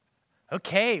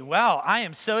Okay, well, I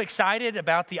am so excited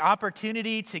about the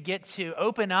opportunity to get to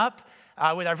open up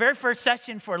with our very first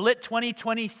session for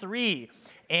LiT2023.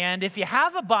 And if you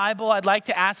have a Bible, I'd like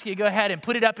to ask you to go ahead and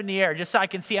put it up in the air just so I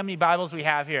can see how many Bibles we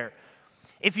have here.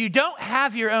 If you don't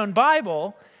have your own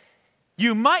Bible,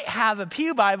 you might have a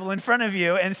pew Bible in front of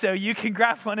you, and so you can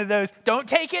grab one of those. Don't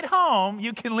take it home.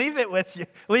 You can leave it with you,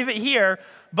 leave it here.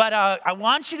 But I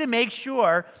want you to make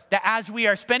sure that as we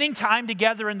are spending time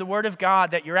together in the Word of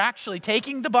God, that you're actually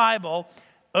taking the Bible,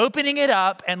 opening it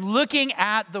up, and looking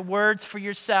at the words for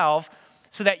yourself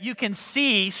so that you can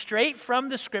see straight from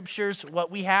the Scriptures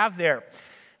what we have there.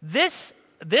 This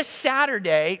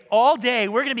Saturday, all day,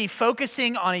 we're going to be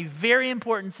focusing on a very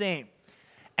important theme.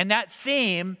 And that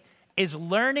theme is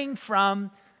learning from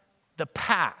the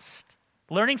past.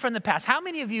 Learning from the past. How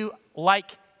many of you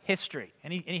like history?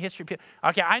 Any history people?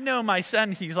 Okay, I know my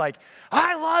son, he's like,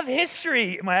 I love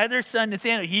history. My other son,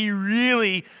 Nathaniel, he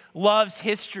really loves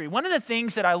history. One of the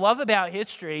things that I love about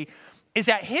history is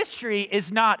that history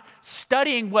is not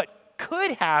studying what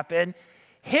could happen.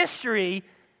 History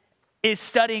is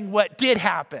studying what did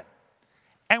happen.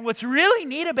 And what's really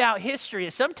neat about history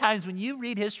is sometimes when you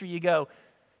read history, you go,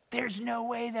 there's no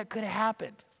way that could have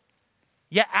happened.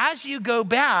 Yet as you go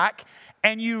back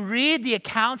and you read the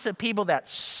accounts of people that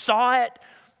saw it,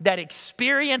 that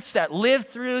experienced, that lived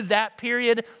through that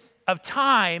period of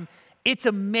time, it's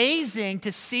amazing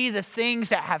to see the things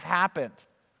that have happened.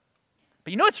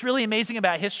 But you know what's really amazing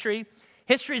about history?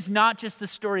 History is not just the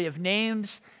story of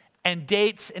names and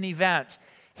dates and events.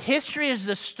 History is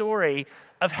the story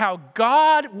of how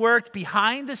God worked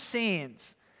behind the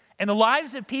scenes in the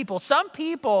lives of people. Some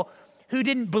people who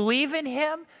didn't believe in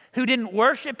him, who didn't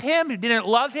worship him, who didn't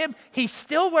love him, he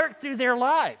still worked through their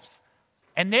lives.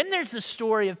 And then there's the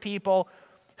story of people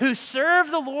who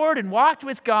served the Lord and walked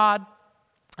with God,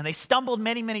 and they stumbled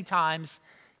many, many times.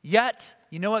 Yet,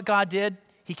 you know what God did?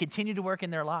 He continued to work in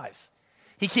their lives.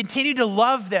 He continued to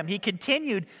love them. He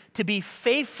continued to be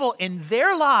faithful in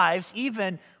their lives,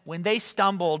 even when they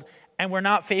stumbled and were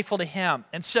not faithful to him.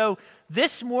 And so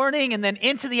this morning and then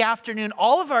into the afternoon,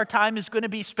 all of our time is going to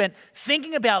be spent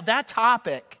thinking about that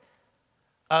topic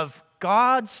of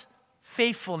God's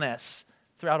faithfulness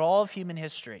throughout all of human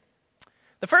history.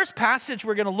 The first passage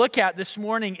we're going to look at this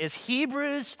morning is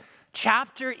Hebrews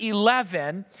chapter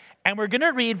 11, and we're going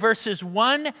to read verses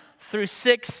 1 through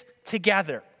 6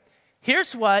 together.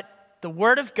 Here's what the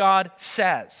Word of God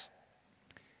says.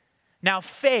 Now,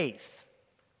 faith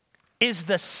is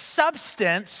the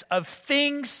substance of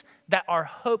things that are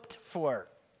hoped for,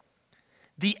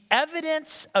 the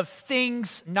evidence of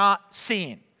things not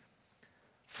seen.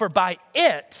 For by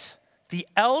it, the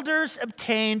elders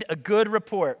obtained a good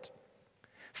report.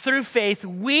 Through faith,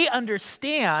 we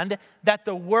understand that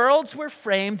the worlds were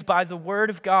framed by the word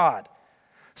of God,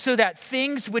 so that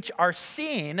things which are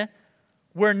seen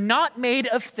were not made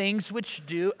of things which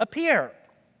do appear.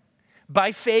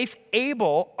 By faith,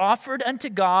 Abel offered unto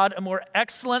God a more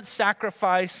excellent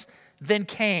sacrifice than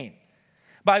Cain,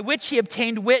 by which he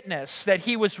obtained witness that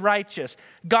he was righteous,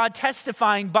 God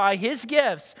testifying by his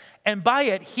gifts, and by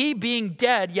it he being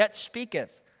dead yet speaketh.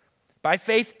 By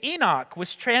faith Enoch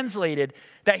was translated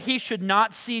that he should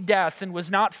not see death, and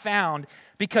was not found,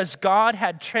 because God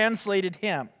had translated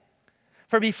him.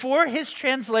 For before his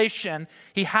translation,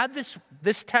 he had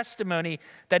this testimony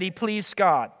that he pleased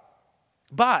God.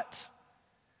 But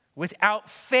without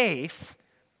faith,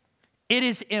 it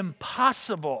is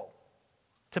impossible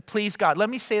to please God. Let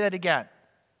me say that again.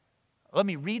 Let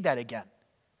me read that again.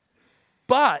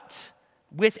 But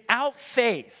without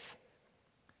faith,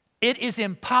 it is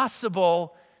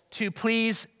impossible to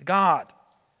please God.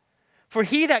 For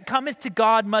he that cometh to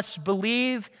God must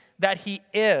believe that he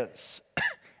is,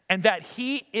 and that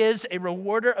he is a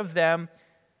rewarder of them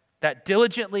that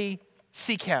diligently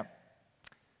seek him.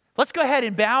 Let's go ahead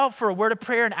and bow for a word of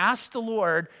prayer and ask the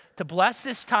Lord to bless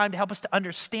this time to help us to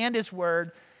understand his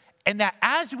word. And that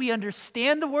as we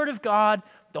understand the word of God,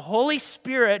 the Holy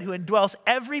Spirit who indwells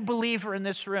every believer in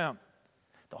this room,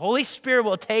 the Holy Spirit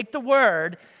will take the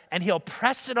word and he'll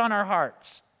press it on our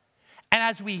hearts. And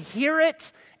as we hear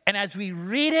it, and as we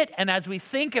read it, and as we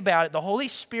think about it, the Holy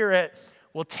Spirit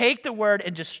will take the word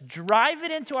and just drive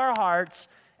it into our hearts,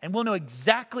 and we'll know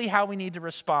exactly how we need to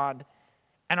respond.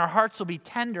 And our hearts will be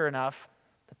tender enough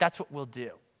that that's what we'll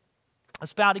do.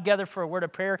 Let's bow together for a word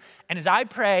of prayer. And as I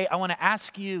pray, I want to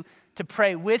ask you to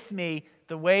pray with me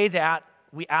the way that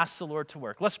we ask the Lord to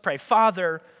work. Let's pray.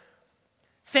 Father,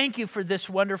 thank you for this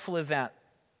wonderful event.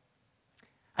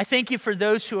 I thank you for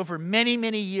those who over many,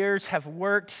 many years have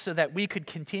worked so that we could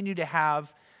continue to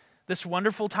have this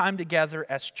wonderful time together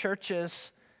as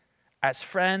churches, as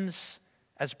friends,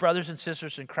 as brothers and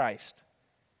sisters in Christ.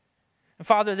 And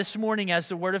Father, this morning as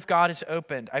the Word of God is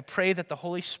opened, I pray that the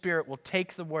Holy Spirit will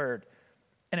take the Word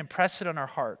and impress it on our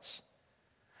hearts.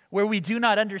 Where we do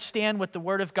not understand what the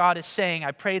Word of God is saying,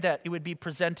 I pray that it would be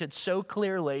presented so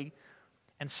clearly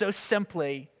and so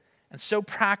simply and so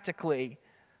practically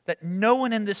that no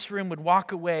one in this room would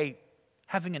walk away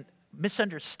having a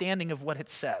misunderstanding of what it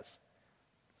says.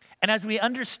 And as we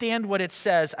understand what it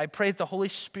says, I pray that the Holy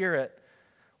Spirit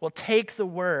will take the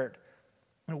Word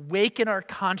and awaken our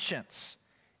conscience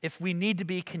if we need to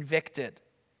be convicted.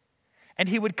 And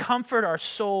He would comfort our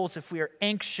souls if we are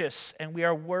anxious and we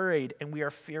are worried and we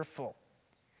are fearful.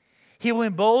 He will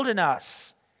embolden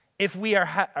us if we are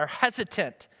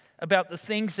hesitant about the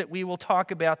things that we will talk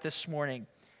about this morning.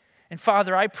 And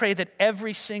Father, I pray that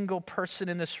every single person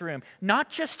in this room, not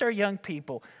just our young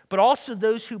people, but also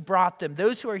those who brought them,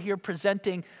 those who are here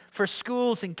presenting for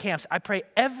schools and camps, I pray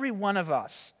every one of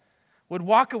us would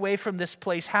walk away from this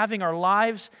place having our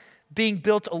lives being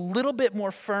built a little bit more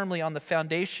firmly on the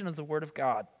foundation of the Word of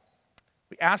God.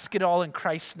 We ask it all in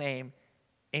Christ's name.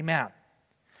 Amen.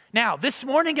 Now, this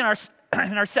morning in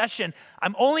our session,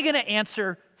 I'm only going to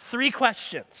answer 3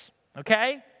 questions,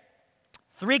 okay?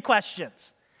 3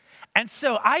 questions. And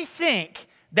so I think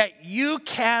that you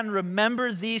can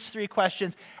remember these 3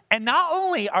 questions. And not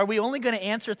only are we only going to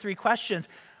answer 3 questions,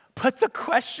 but the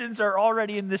questions are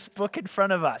already in this book in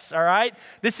front of us, all right?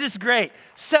 This is great.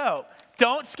 So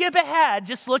don't skip ahead.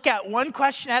 Just look at one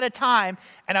question at a time.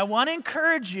 And I want to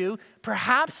encourage you,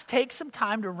 perhaps take some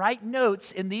time to write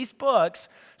notes in these books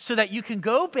so that you can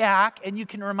go back and you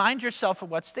can remind yourself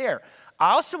of what's there.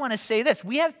 I also want to say this.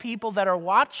 We have people that are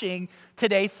watching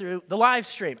today through the live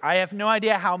stream. I have no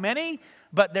idea how many,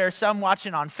 but there are some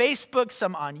watching on Facebook,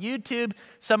 some on YouTube,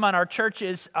 some on our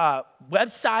church's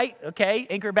website, okay,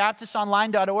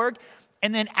 anchorbaptistonline.org.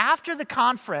 And then after the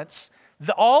conference,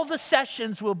 all the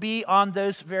sessions will be on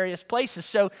those various places.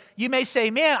 So you may say,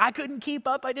 man, I couldn't keep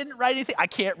up. I didn't write anything. I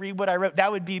can't read what I wrote.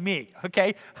 That would be me,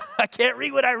 okay? I can't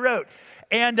read what I wrote.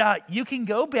 And you can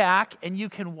go back and you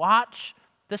can watch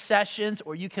the sessions,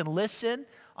 or you can listen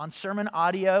on sermon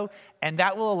audio, and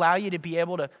that will allow you to be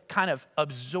able to kind of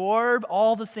absorb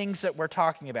all the things that we're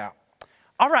talking about.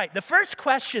 All right, the first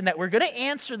question that we're going to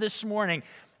answer this morning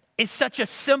is such a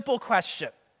simple question,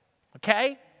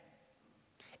 okay?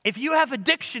 If you have a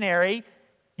dictionary,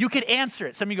 you could answer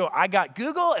it. Some of you go, I got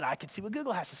Google, and I can see what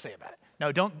Google has to say about it.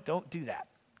 No, don't do that.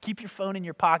 Keep your phone in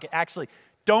your pocket. Actually,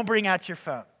 don't bring out your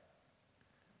phone.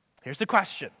 Here's the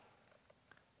question.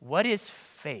 What is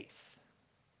faith?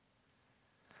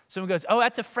 Someone goes, oh,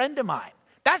 that's a friend of mine.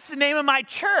 That's the name of my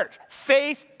church,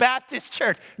 Faith Baptist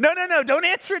Church. No, don't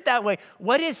answer it that way.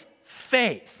 What is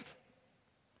faith?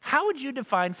 How would you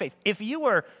define faith? If you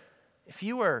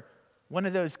were one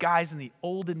of those guys in the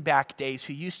olden back days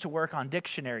who used to work on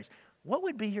dictionaries, what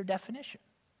would be your definition?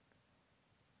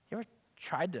 You ever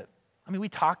tried to, we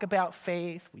talk about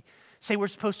faith. We say we're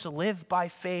supposed to live by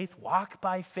faith, walk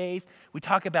by faith. We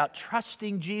talk about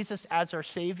trusting Jesus as our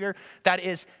Savior. That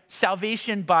is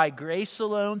salvation by grace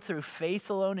alone, through faith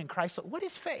alone, in Christ alone. What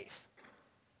is faith?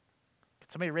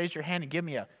 Can somebody raise your hand and give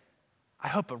me I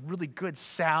hope a really good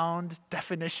sound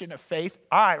definition of faith?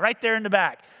 All right, right there in the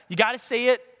back. You got to say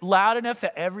it loud enough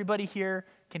that everybody here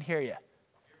can hear you.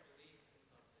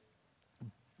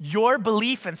 Your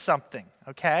belief in something,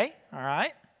 okay? All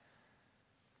right.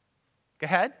 Go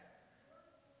ahead.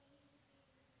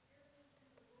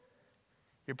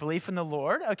 Your belief in the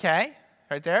Lord, okay,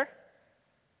 right there.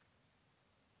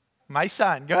 My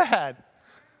son, go ahead.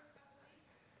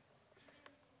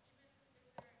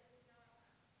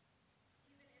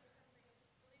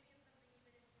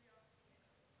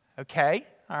 Okay,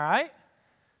 all right.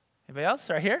 Anybody else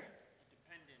right here?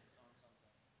 Dependence on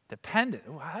something. Dependent,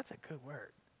 wow, that's a good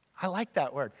word. I like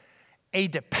that word. A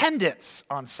dependence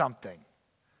on something.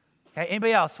 Okay,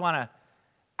 anybody else want to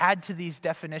add to these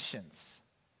definitions?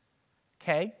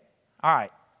 Okay, all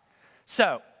right.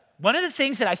 So one of the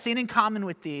things that I've seen in common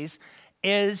with these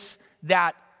is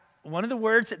that one of the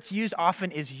words that's used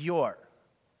often is your.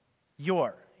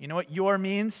 Your. You know what your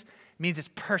means? It means it's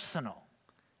personal.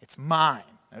 It's mine,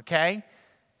 okay?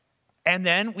 And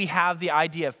then we have the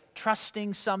idea of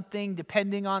trusting something,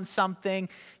 depending on something.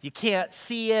 You can't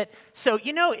see it. So,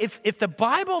 if the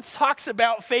Bible talks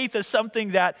about faith as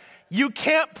something that you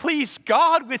can't please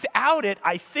God without it,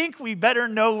 I think we better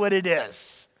know what it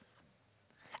is.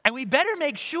 And we better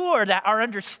make sure that our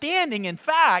understanding, in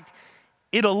fact,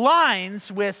 it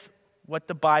aligns with what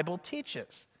the Bible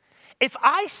teaches. If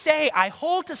I say I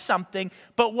hold to something,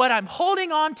 but what I'm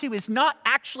holding on to is not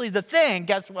actually the thing,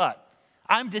 guess what?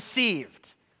 I'm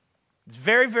deceived. It's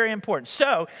very, very important.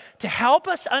 So, to help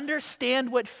us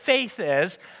understand what faith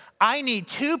is, I need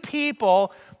two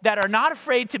people that are not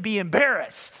afraid to be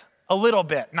embarrassed a little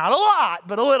bit. Not a lot,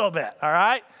 but a little bit, all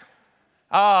right?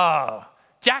 Oh,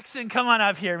 Jackson, come on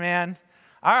up here, man.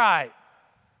 All right.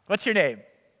 What's your name?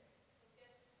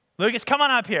 Lucas, come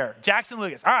on up here. Jackson,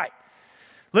 Lucas. All right.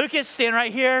 Lucas, stand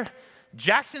right here.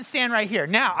 Jackson, stand right here.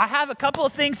 Now, I have a couple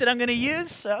of things that I'm going to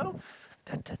use, so.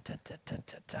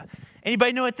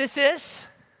 Anybody know what this is?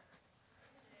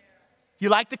 You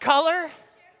like the color?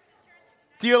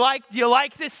 Do you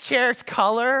like this chair's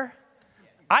color?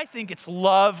 I think it's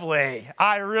lovely.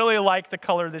 I really like the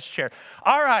color of this chair.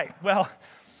 All right, well,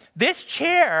 this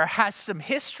chair has some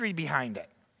history behind it.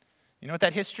 You know what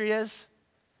that history is?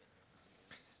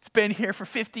 It's been here for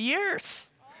 50 years.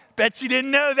 Bet you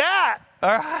didn't know that.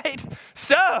 All right.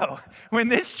 So, when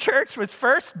this church was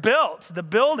first built, the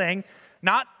building,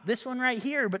 not this one right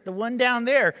here, but the one down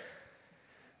there,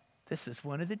 this is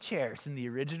one of the chairs in the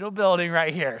original building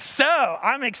right here. So,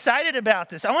 I'm excited about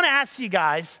this. I want to ask you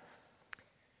guys,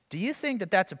 do you think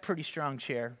that that's a pretty strong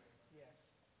chair? Yes.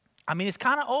 I mean, it's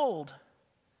kind of old,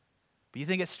 but you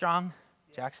think it's strong?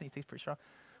 Yes. Jackson, you think it's pretty strong?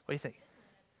 What do you think?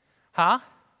 Huh?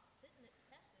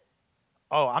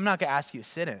 Oh, I'm not going to ask you to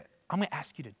sit in it. I'm going to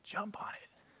ask you to jump on it.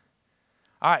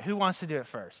 All right, who wants to do it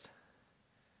first?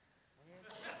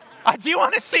 Do you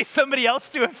want to see somebody else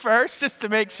do it first just to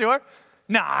make sure?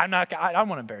 No, I'm not. I don't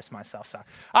want to embarrass myself. So.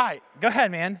 All right, go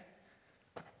ahead, man.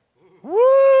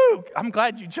 Woo! I'm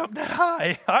glad you jumped that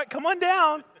high. All right, come on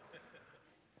down.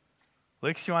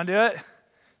 Lucas, you want to do it?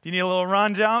 Do you need a little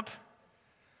run jump?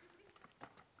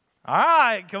 All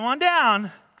right, come on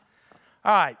down.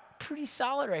 All right, pretty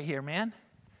solid right here, man.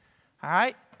 All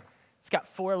right, it's got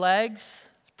 4 legs.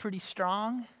 It's pretty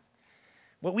strong.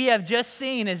 What we have just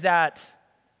seen is that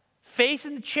faith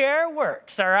in the chair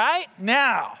works, all right?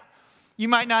 Now, you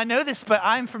might not know this, but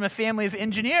I'm from a family of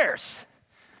engineers.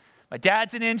 My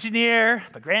dad's an engineer.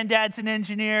 My granddad's an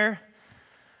engineer.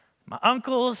 My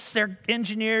uncles, they're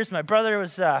engineers. My brother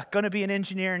was going to be an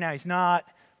engineer. Now he's not.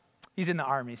 He's in the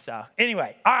Army, so.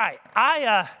 Anyway, all right.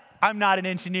 I'm not an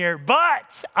engineer,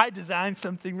 but I designed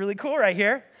something really cool right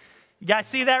here. You guys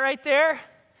see that right there?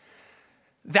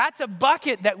 That's a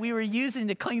bucket that we were using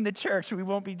to clean the church. We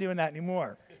won't be doing that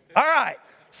anymore. All right.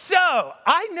 So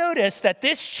I noticed that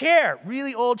this chair,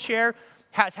 really old chair,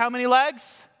 has how many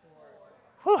legs?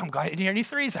 4. Whew, I'm glad I didn't hear any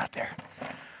 3s out there.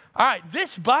 All right.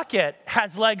 This bucket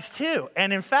has legs too.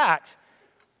 And in fact,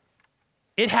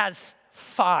 it has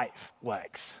 5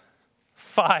 legs.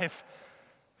 5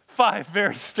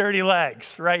 very sturdy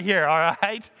legs right here. All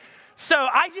right. So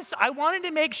I wanted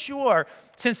to make sure,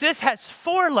 since this has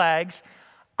 4 legs,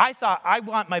 I thought I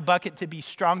want my bucket to be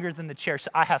stronger than the chair, so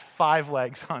I have 5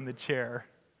 legs on the chair.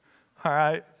 All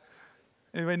right?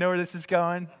 Anybody know where this is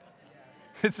going?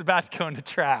 It's about to go into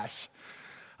trash.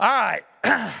 All right.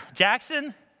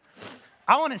 Jackson,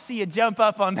 I want to see you jump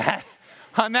up on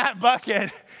that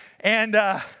bucket. And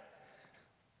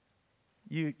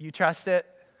you trust it?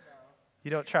 No.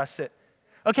 You don't trust it?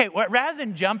 Okay, rather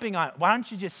than jumping on it, why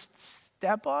don't you just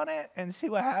step on it and see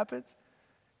what happens?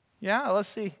 Yeah, let's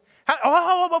see.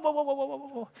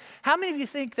 Whoa. How many of you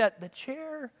think that the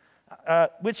chair,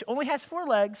 which only has 4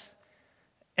 legs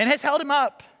and has held him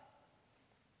up,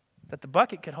 that the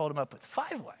bucket could hold him up with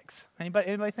 5 legs?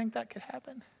 Anybody think that could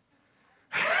happen?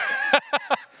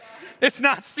 It's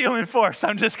not stealing force.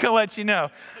 I'm just going to let you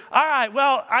know. All right,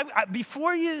 well,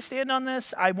 before you stand on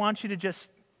this, I want you to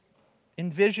just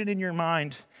envision in your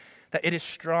mind that it is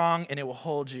strong and it will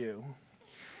hold you.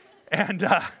 And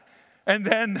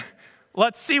then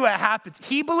let's see what happens.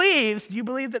 He believes. Do you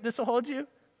believe that this will hold you?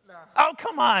 No. Oh,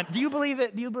 come on. Do you believe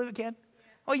it? Do you believe it can? Yeah.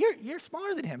 Oh, you're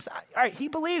smaller than him. So, all right, he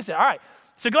believes it. All right.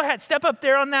 So go ahead. Step up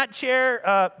there on that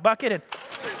chair bucket. And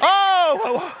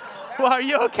oh, well, are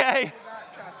you okay?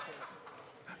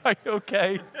 Are you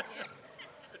okay?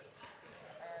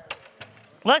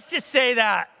 Let's just say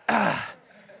that.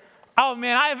 Oh,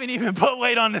 man, I haven't even put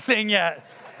weight on the thing yet.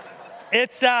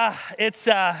 It's not.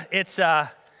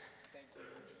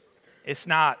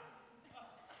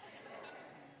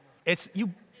 It's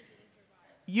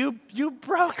you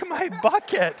broke my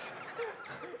bucket.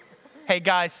 Hey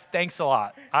guys, thanks a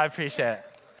lot. I appreciate it.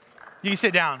 You can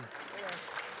sit down.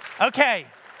 Okay.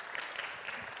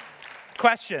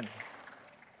 Question.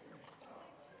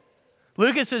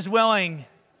 Lucas was willing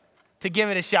to give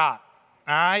it a shot.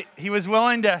 All right? He was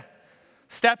willing to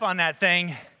step on that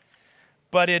thing,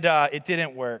 but it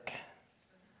didn't work.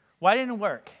 Why didn't it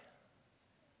work?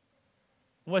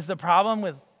 Was the problem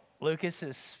with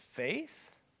Lucas's faith?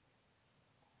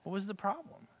 What was the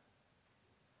problem?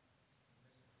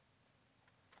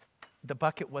 the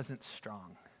bucket wasn't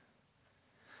strong.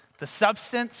 The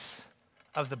substance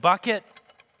of the bucket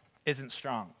isn't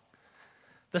strong.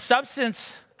 The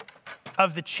substance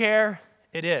of the chair,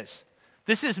 it is.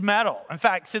 This is metal. In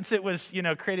fact, since it was,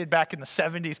 created back in the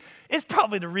 70s, it's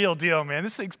probably the real deal, man.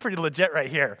 This thing's pretty legit right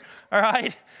here. All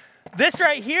right? This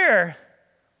right here,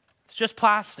 it's just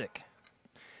plastic.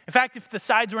 In fact, if the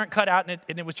sides weren't cut out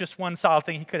and it was just one solid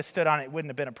thing, he could have stood on it. It wouldn't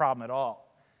have been a problem at all.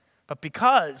 But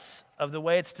because of the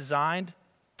way it's designed,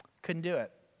 couldn't do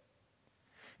it.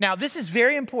 Now, this is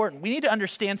very important. We need to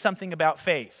understand something about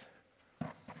faith.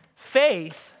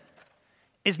 Faith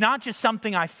is not just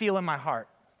something I feel in my heart,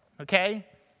 okay?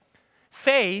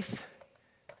 Faith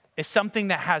is something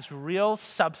that has real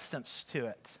substance to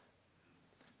it.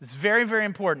 It's very, very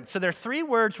important. So there are three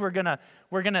words we're gonna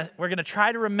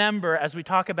try to remember as we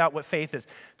talk about what faith is.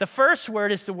 The first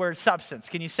word is the word substance.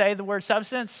 Can you say the word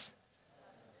substance?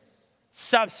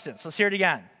 Substance. Let's hear it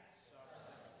again.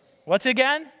 What's it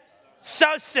again?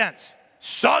 Substance.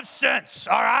 Substance.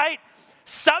 All right?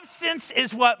 Substance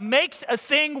is what makes a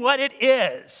thing what it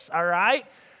is. All right?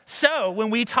 So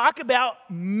when we talk about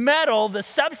metal, the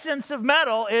substance of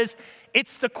metal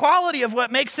it's the quality of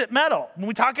what makes it metal. When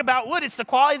we talk about wood, it's the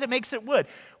quality that makes it wood.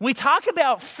 When we talk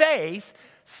about faith,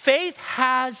 faith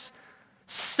has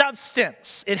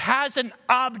substance. It has an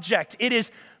object. It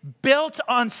is built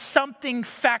on something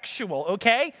factual,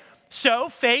 okay? So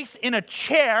faith in a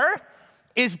chair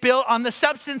is built on the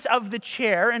substance of the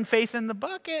chair, and faith in the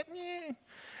bucket,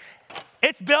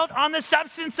 it's built on the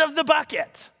substance of the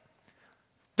bucket.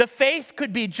 The faith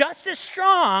could be just as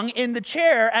strong in the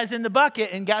chair as in the bucket,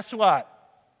 and guess what?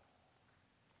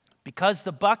 Because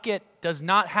the bucket does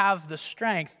not have the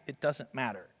strength, it doesn't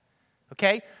matter.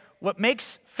 Okay? What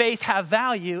makes faith have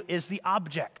value is the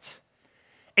object.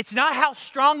 It's not how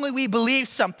strongly we believe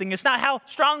something. It's not how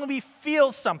strongly we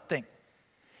feel something.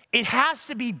 It has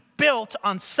to be built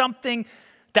on something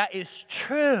that is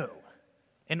true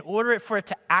in order for it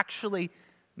to actually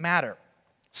matter.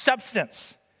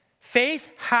 Substance. Faith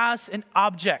has an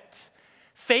object.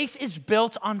 Faith is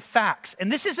built on facts.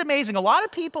 And this is amazing. A lot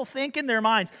of people think in their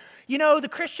minds, the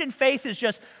Christian faith is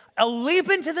just a leap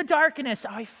into the darkness.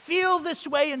 I feel this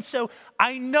way, and so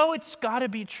I know it's got to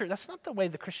be true. That's not the way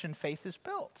the Christian faith is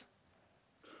built.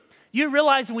 You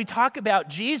realize when we talk about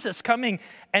Jesus coming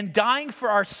and dying for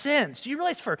our sins, do you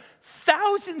realize for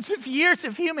thousands of years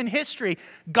of human history,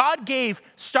 God gave,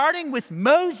 starting with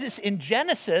Moses in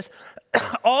Genesis,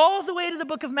 all the way to the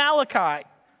book of Malachi,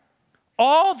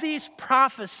 all these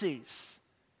prophecies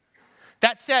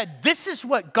that said, this is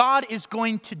what God is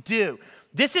going to do.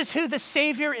 This is who the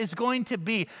Savior is going to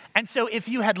be. And so if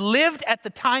you had lived at the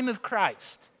time of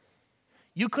Christ,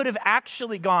 you could have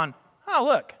actually gone, oh,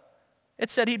 look, it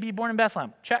said he'd be born in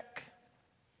Bethlehem. Check.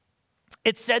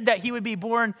 It said that he would be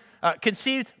born,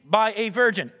 conceived by a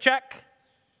virgin. Check.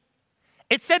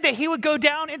 It said that he would go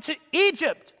down into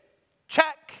Egypt.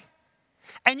 Check.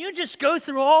 And you just go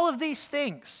through all of these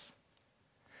things.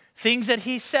 Things that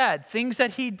he said, things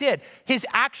that he did, his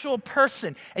actual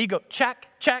person. And you go, check,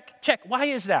 check, check. Why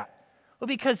is that? Well,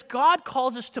 because God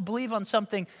calls us to believe on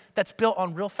something that's built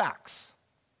on real facts.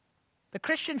 The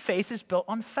Christian faith is built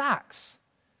on facts.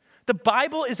 The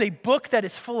Bible is a book that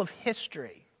is full of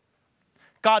history.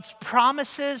 God's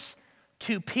promises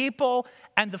to people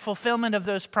and the fulfillment of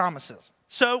those promises.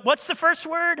 So what's the first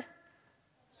word?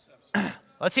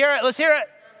 Let's hear it. Let's hear it.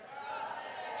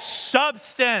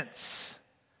 Substance.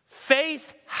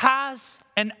 Faith has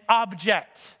an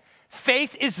object.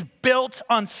 Faith is built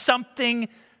on something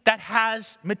that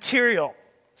has material.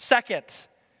 Second,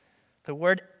 the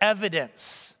word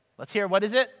evidence. Let's hear, what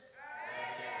is it?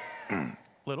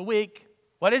 Little weak.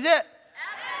 What is it? Evidence.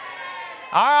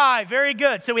 All right, very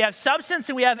good. So we have substance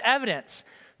and we have evidence.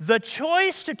 The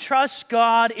choice to trust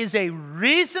God is a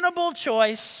reasonable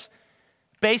choice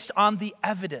based on the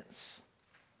evidence.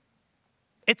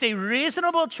 It's a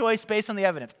reasonable choice based on the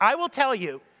evidence. I will tell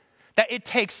you that it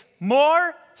takes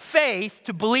more faith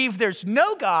to believe there's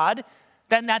no God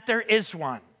than that there is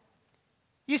one.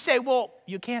 You say, well,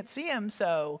 you can't see him,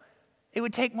 so it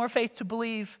would take more faith to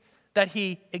believe that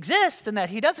he exists than that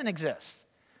he doesn't exist.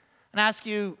 And I ask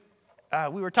you,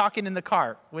 we were talking in the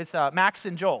car with Max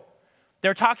and Joel. They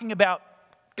were talking about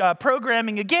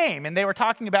programming a game, and they were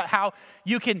talking about how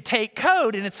you can take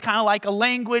code, and it's kind of like a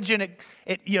language, and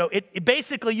it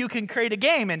basically you can create a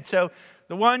game. And so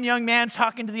the one young man's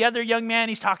talking to the other young man.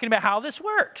 He's talking about how this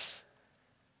works.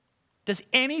 Does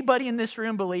anybody in this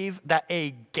room believe that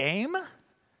a game,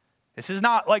 this is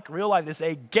not like real life, this is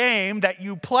a game that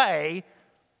you play,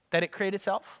 that it create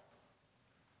itself?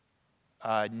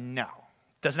 No,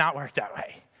 does not work that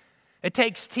way. It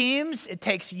takes teams, it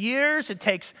takes years, it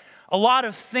takes a lot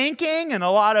of thinking and a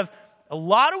lot of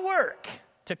work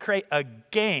to create a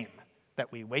game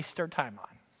that we waste our time on.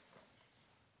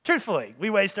 Truthfully, we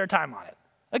waste our time on it.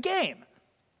 A game.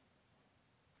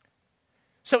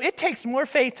 So it takes more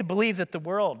faith to believe that the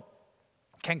world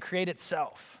can create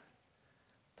itself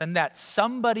than that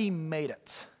somebody made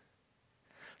it.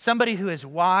 Somebody who is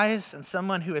wise and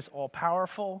someone who is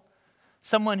all-powerful,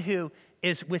 someone who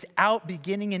is without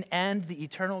beginning and end, the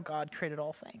eternal God created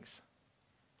all things.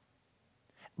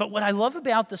 But what I love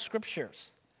about the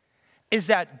scriptures is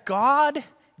that God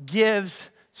gives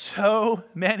so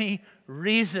many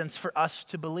reasons for us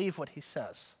to believe what he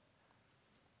says.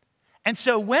 And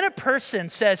so when a person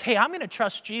says, hey, I'm going to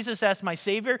trust Jesus as my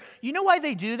Savior, you know why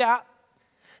they do that?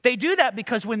 They do that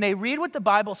because when they read what the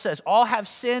Bible says, all have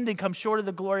sinned and come short of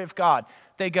the glory of God,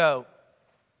 they go,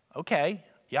 okay,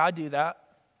 yeah, I do that.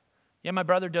 Yeah, my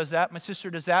brother does that. My sister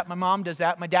does that. My mom does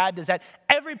that. My dad does that.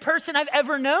 Every person I've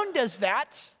ever known does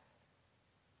that.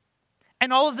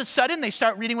 And all of a sudden, they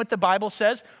start reading what the Bible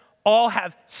says. All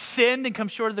have sinned and come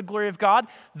short of the glory of God.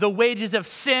 The wages of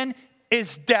sin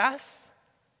is death.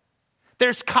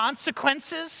 There's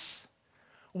consequences.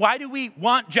 Why do we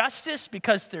want justice?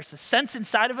 Because there's a sense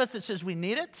inside of us that says we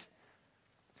need it.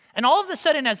 And all of a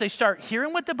sudden, as they start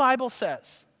hearing what the Bible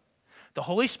says, the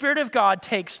Holy Spirit of God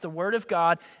takes the Word of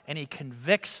God and he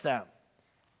convicts them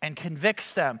and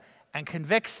convicts them and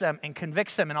convicts them and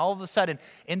convicts them. And all of a sudden,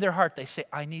 in their heart, they say,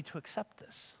 I need to accept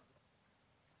this.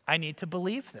 I need to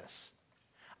believe this.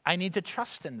 I need to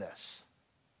trust in this.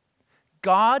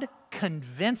 God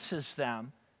convinces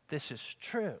them this is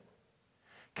true.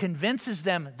 Convinces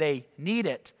them they need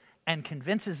it and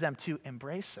convinces them to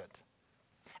embrace it.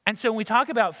 And so when we talk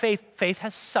about faith, faith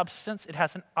has substance. It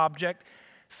has an object.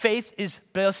 Faith is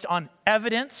based on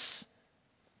evidence.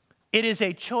 It is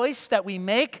a choice that we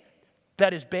make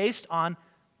that is based on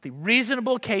the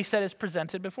reasonable case that is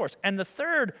presented before us. And the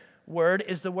third word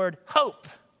is the word hope.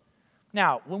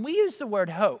 Now, when we use the word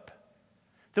hope,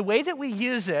 the way that we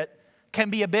use it can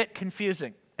be a bit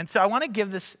confusing. And so I want to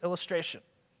give this illustration.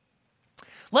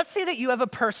 Let's say that you have a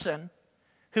person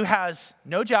who has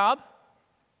no job.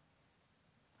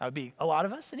 That would be a lot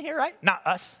of us in here, right? Not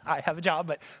us, I have a job,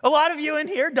 but a lot of you in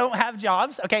here don't have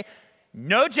jobs, okay?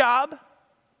 No job,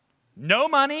 no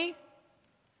money,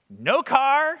 no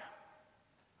car,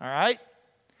 all right?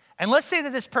 And let's say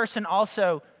that this person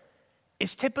also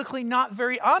is typically not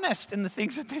very honest in the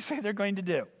things that they say they're going to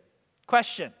do.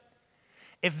 Question,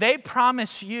 if they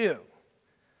promise you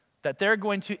that they're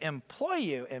going to employ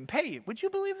you and pay you, would you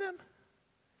believe them?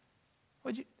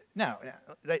 Would you? No,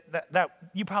 that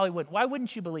you probably wouldn't. Why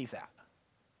wouldn't you believe that?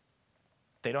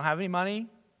 They don't have any money.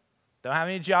 They don't have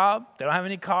any job. They don't have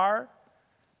any car.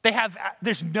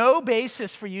 There's no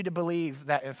basis for you to believe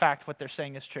that, in fact, what they're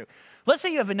saying is true. Let's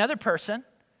say you have another person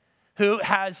who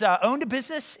has owned a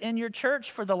business in your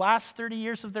church for the last 30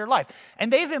 years of their life,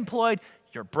 and they've employed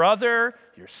your brother,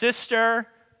 your sister,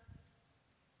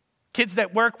 kids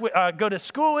that go to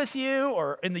school with you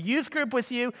or in the youth group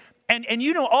with you, and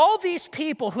you know all these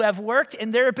people who have worked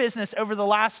in their business over the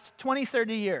last 20,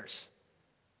 30 years.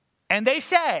 And they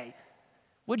say,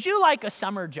 would you like a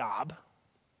summer job?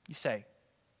 You say,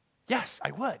 yes,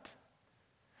 I would.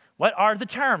 What are the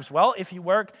terms? Well, if you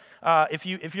work, if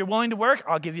you're willing to work,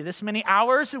 I'll give you this many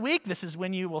hours a week. This is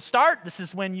when you will start. This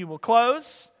is when you will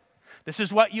close. This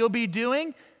is what you'll be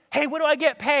doing. Hey, what do I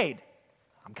get paid?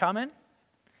 I'm coming.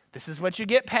 This is what you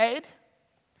get paid.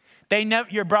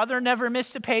 Your brother never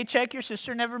missed a paycheck. Your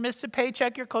sister never missed a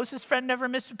paycheck. Your closest friend never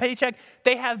missed a paycheck.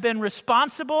 They have been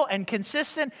responsible and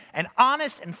consistent and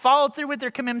honest and followed through with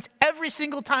their commitments every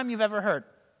single time you've ever heard.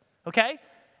 Okay?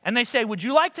 And they say, would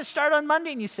you like to start on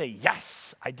Monday? And you say,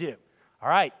 yes, I do. All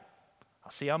right,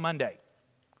 I'll see you on Monday.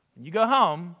 When you go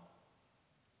home,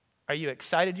 are you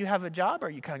excited you have a job? Or are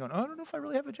you kind of going, oh, I don't know if I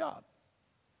really have a job?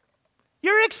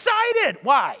 You're excited.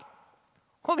 Why?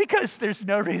 Well, because there's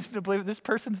no reason to believe that this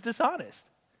person's dishonest.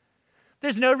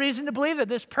 There's no reason to believe that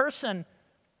this person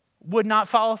would not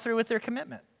follow through with their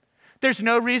commitment. There's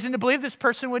no reason to believe this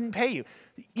person wouldn't pay you.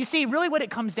 You see, really what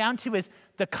it comes down to is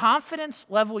the confidence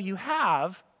level you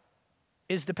have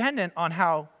is dependent on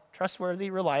how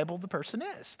trustworthy, reliable the person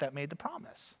is that made the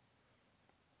promise.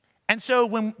 And so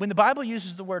when the Bible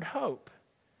uses the word hope,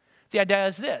 the idea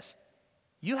is this.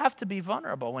 You have to be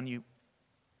vulnerable when you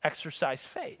exercise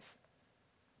faith.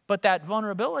 But that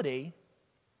vulnerability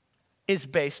is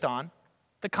based on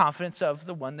the confidence of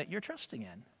the one that you're trusting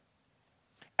in.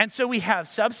 And so we have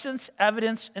substance,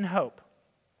 evidence, and hope.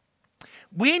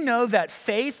 We know that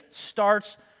faith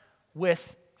starts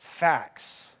with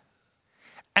facts.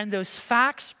 And those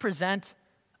facts present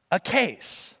a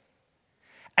case.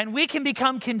 And we can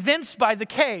become convinced by the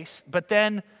case, but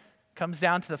then comes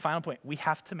down to the final point. We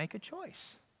have to make a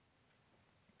choice.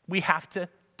 We have to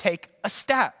take a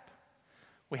step.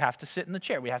 We have to sit in the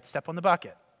chair. We have to step on the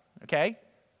bucket, okay?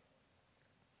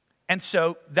 And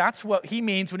so that's what he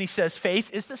means when he says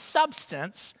faith is the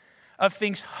substance of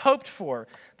things hoped for,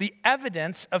 the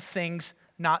evidence of things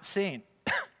not seen.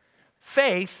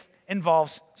 Faith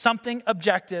involves something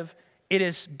objective. It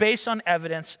is based on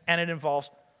evidence, and it involves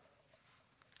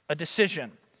a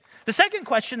decision. The second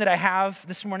question that I have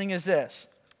this morning is this: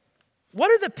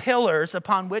 what are the pillars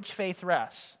upon which faith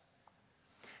rests?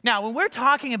 Now, when we're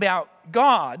talking about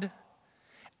God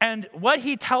and what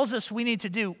he tells us we need to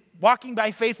do, walking by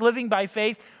faith, living by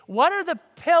faith, what are the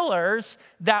pillars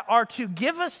that are to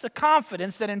give us the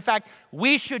confidence that, in fact,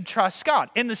 we should trust God?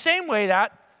 In the same way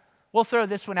that, we'll throw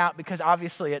this one out because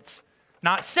obviously it's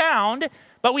not sound,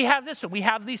 but we have this one. We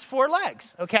have these 4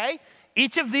 legs, okay?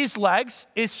 Each of these legs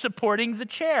is supporting the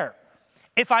chair.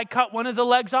 If I cut one of the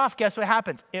legs off, guess what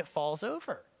happens? It falls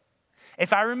over.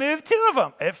 If I remove 2 of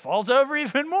them, it falls over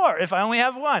even more. If I only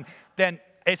have one, then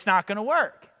it's not going to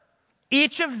work.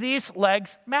 Each of these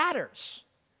legs matters.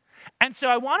 And so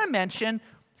I want to mention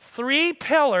 3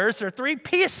 pillars or 3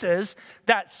 pieces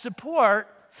that support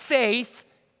faith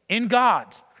in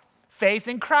God, faith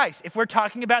in Christ. If we're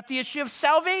talking about the issue of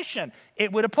salvation,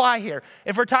 it would apply here.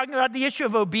 If we're talking about the issue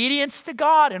of obedience to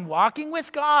God and walking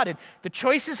with God and the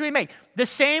choices we make, the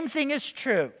same thing is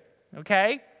true,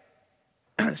 okay?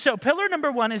 So pillar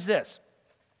number 1 is this: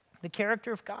 the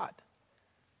character of God.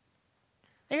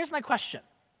 Now here's my question.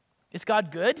 Is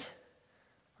God good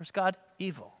or is God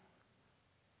evil?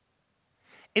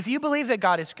 If you believe that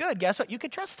God is good, guess what? You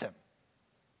could trust him.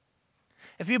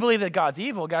 If you believe that God's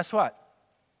evil, guess what?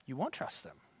 You won't trust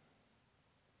him.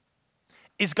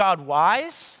 Is God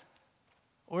wise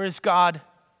or is God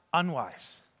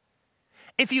unwise?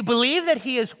 If you believe that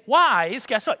he is wise,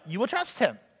 guess what? You will trust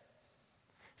him.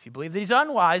 If you believe that he's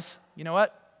unwise, you know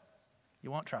what?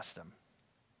 You won't trust him.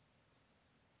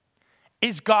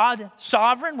 Is God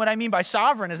sovereign? What I mean by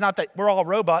sovereign is not that we're all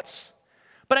robots,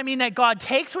 but I mean that God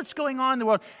takes what's going on in the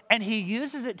world and he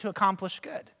uses it to accomplish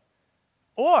good.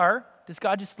 Or does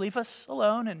God just leave us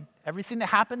alone and everything that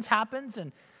happens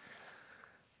and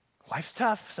life's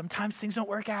tough. Sometimes things don't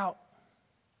work out.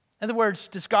 In other words,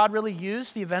 does God really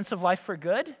use the events of life for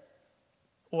good?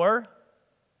 Or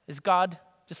is God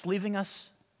just leaving us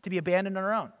to be abandoned on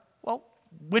our own? Well,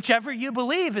 whichever you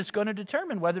believe is going to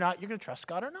determine whether or not you're going to trust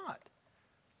God or not.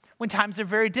 When times are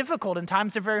very difficult and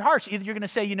times are very harsh, either you're going to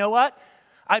say, you know what?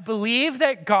 I believe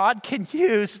that God can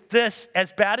use this,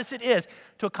 as bad as it is,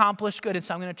 to accomplish good, and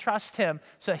so I'm going to trust him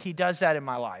so that he does that in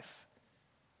my life.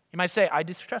 You might say, I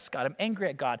distrust God. I'm angry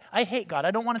at God. I hate God.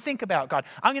 I don't want to think about God.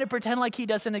 I'm going to pretend like he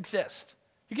doesn't exist.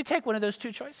 You can take one of those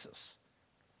 2 choices.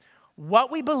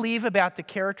 What we believe about the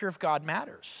character of God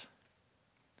matters.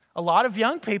 A lot of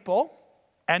young people,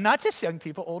 and not just young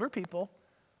people, older people,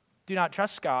 do not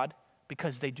trust God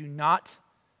because they do not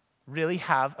really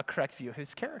have a correct view of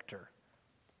his character.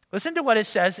 Listen to what it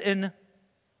says in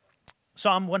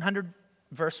Psalm 100,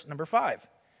 verse number 5.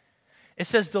 It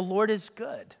says, the Lord is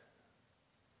good.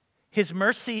 His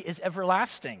mercy is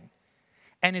everlasting,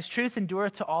 and his truth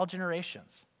endureth to all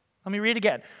generations. Let me read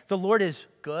again. The Lord is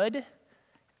good,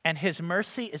 and his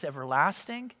mercy is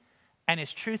everlasting, and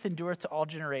his truth endureth to all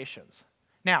generations.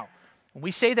 Now, when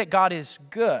we say that God is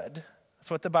good, that's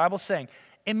what the Bible's saying.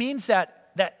 It means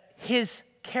that his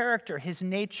character, his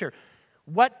nature,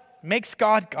 what makes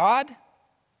God God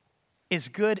is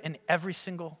good on every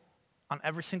single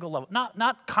level.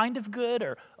 Not kind of good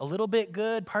or a little bit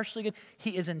good, partially good.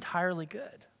 He is entirely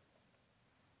good.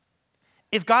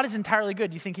 If God is entirely good,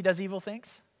 do you think he does evil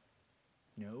things?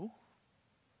 No.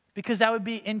 Because that would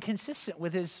be inconsistent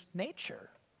with his nature.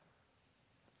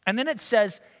 And then it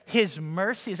says his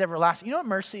mercy is everlasting. You know what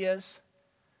mercy is?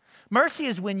 Mercy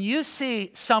is when you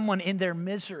see someone in their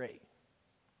misery.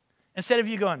 Instead of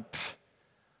you going,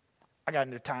 I got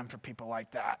no time for people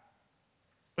like that.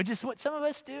 Which is what some of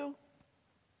us do.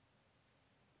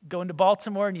 Go into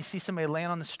Baltimore and you see somebody laying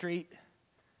on the street.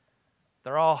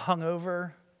 They're all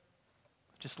hungover,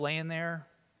 just laying there.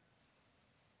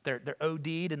 They're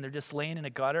OD'd and they're just laying in a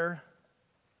gutter.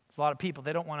 There's a lot of people,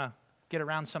 they don't want to get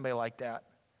around somebody like that.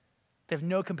 They have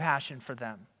no compassion for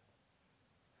them.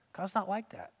 God's not like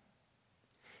that.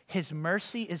 His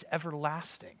mercy is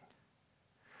everlasting.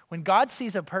 When God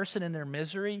sees a person in their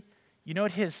misery, you know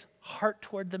what his heart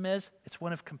toward them is? It's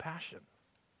one of compassion.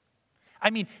 I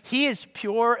mean, he is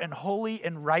pure and holy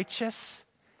and righteous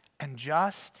and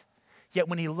just, yet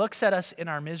when he looks at us in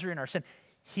our misery and our sin,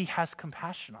 he has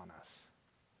compassion on us.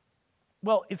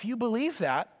 Well, if you believe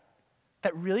that,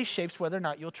 that really shapes whether or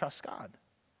not you'll trust God.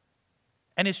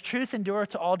 And his truth endureth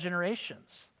to all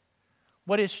generations.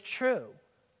 What is true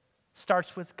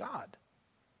starts with God.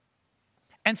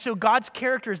 And so God's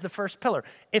character is the first pillar.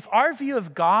 If our view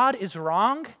of God is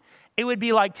wrong, it would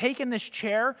be like taking this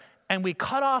chair and we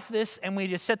cut off this and we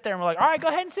just sit there and we're like, all right, go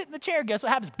ahead and sit in the chair. Guess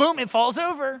what happens? Boom, it falls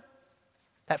over.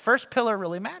 That first pillar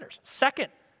really matters. Second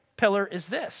pillar is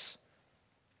this: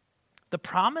 the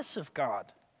promise of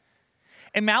God.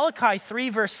 In Malachi 3,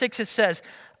 verse 6, it says,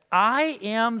 I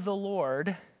am the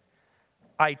Lord,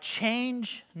 I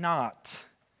change not.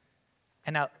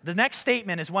 And now the next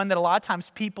statement is one that a lot of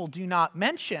times people do not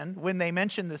mention when they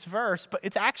mention this verse, but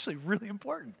it's actually really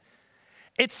important.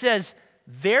 It says,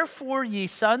 therefore ye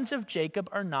sons of Jacob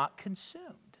are not consumed.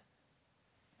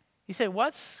 You say,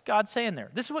 what's God saying there?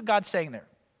 This is what God's saying there.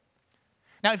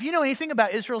 Now, if you know anything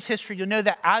about Israel's history, you'll know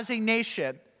that as a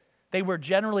nation, they were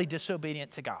generally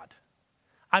disobedient to God.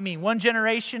 I mean, one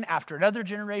generation after another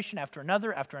generation, after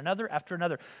another, after another, after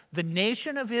another. The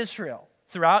nation of Israel,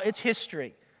 throughout its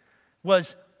history,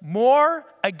 was more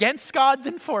against God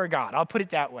than for God. I'll put it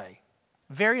that way.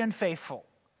 Very unfaithful.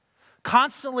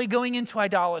 Constantly going into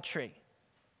idolatry.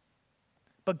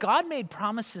 But God made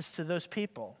promises to those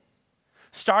people,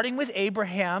 starting with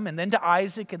Abraham and then to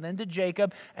Isaac and then to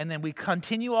Jacob, and then we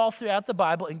continue all throughout the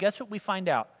Bible, and guess what we find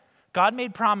out? God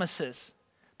made promises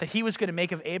that he was going to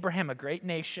make of Abraham a great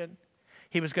nation.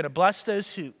 He was going to bless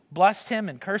those who blessed him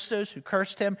and curse those who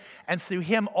cursed him, and through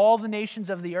him all the nations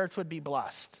of the earth would be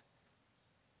blessed.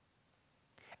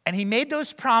 And he made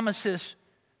those promises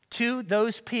to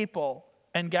those people,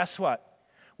 and guess what?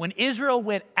 When Israel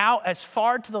went out as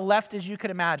far to the left as you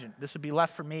could imagine, this would be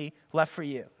left for me, left for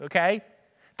you, okay?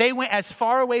 They went as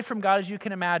far away from God as you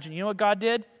can imagine. You know what God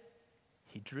did?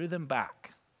 He drew them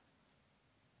back.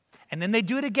 And then they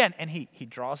do it again, and he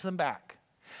draws them back.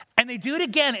 And they do it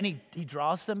again, and he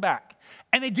draws them back.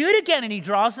 And they do it again, and he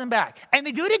draws them back. And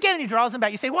they do it again, and he draws them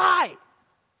back. You say, why?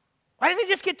 Why does he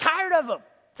just get tired of them?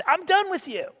 Say, I'm done with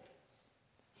you.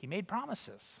 He made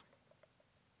promises.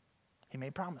 He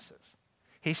made promises.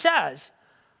 He says,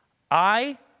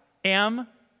 I am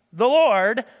the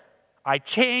Lord, I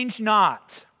change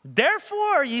not.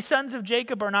 Therefore, ye sons of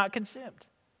Jacob are not consumed.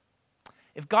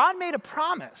 If God made a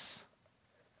promise,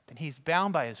 then he's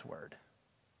bound by his word.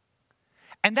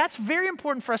 And that's very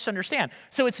important for us to understand.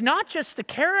 So it's not just the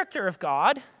character of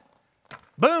God,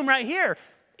 boom, right here.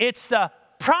 It's the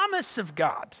promise of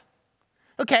God.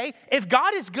 Okay, if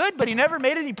God is good, but he never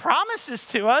made any promises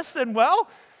to us, then well,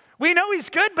 we know he's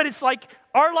good, but it's like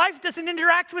our life doesn't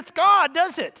interact with God,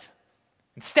 does it?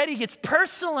 Instead, he gets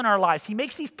personal in our lives. He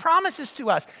makes these promises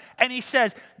to us, and he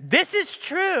says, this is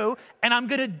true, and I'm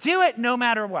going to do it no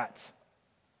matter what.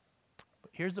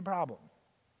 But here's the problem.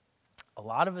 A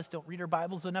lot of us don't read our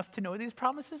Bibles enough to know what these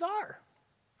promises are.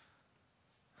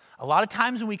 A lot of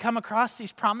times when we come across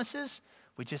these promises,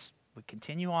 we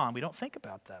continue on. We don't think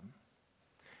about them.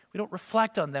 We don't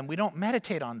reflect on them. We don't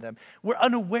meditate on them. We're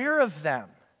unaware of them.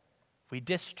 We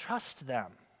distrust them.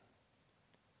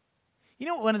 You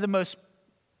know what one of the most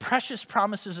precious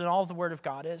promises in all of the Word of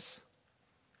God is?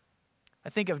 I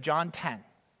think of John 10.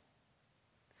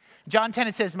 John 10,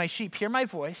 it says, my sheep hear my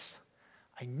voice.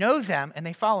 I know them, and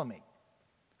they follow me.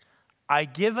 I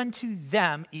give unto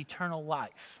them eternal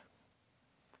life.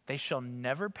 They shall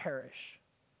never perish,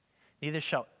 neither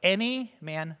shall any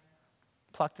man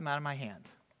pluck them out of my hand.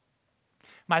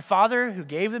 My Father who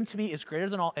gave them to me is greater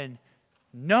than all, and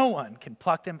no one can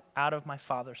pluck them out of my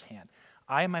Father's hand.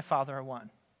 I and my Father are one.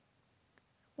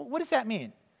 Well, what does that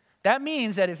mean? That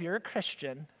means that if you're a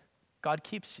Christian, God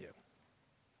keeps you.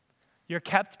 You're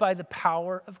kept by the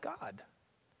power of God.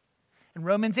 In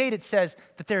Romans 8, it says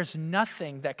that there's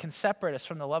nothing that can separate us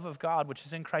from the love of God, which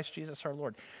is in Christ Jesus our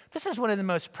Lord. This is one of the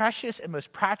most precious and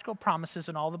most practical promises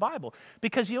in all the Bible.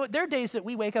 Because you know what? There are days that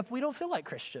we wake up, we don't feel like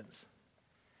Christians.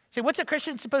 Say, what's a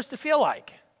Christian supposed to feel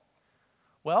like?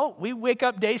 Well, we wake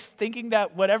up days thinking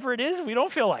that whatever it is, we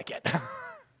don't feel like it.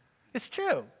 It's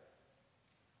true.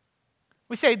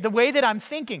 We say, the way that I'm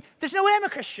thinking, there's no way I'm a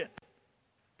Christian.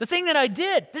 The thing that I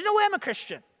did, there's no way I'm a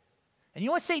Christian. And you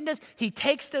know what Satan does? He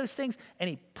takes those things and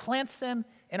he plants them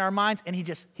in our minds, and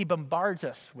he bombards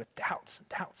us with doubts and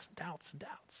doubts and doubts and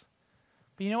doubts.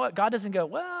 But you know what? God doesn't go,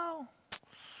 well,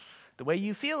 the way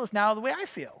you feel is now the way I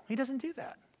feel. He doesn't do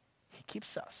that. He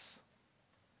keeps us.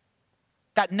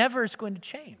 That never is going to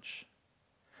change.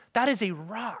 That is a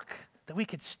rock that we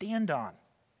could stand on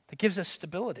that gives us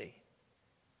stability.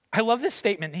 I love this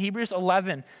statement in Hebrews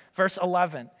 11, verse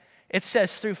 11. It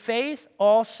says, through faith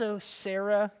also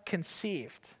Sarah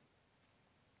conceived.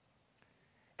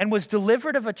 and was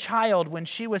delivered of a child when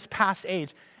she was past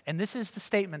age. And this is the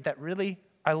statement that really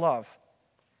I love.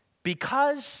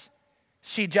 Because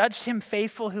she judged him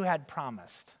faithful who had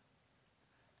promised.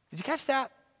 Did you catch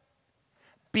that?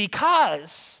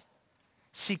 Because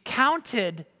she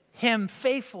counted him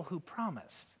faithful who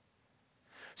promised.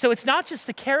 So it's not just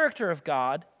the character of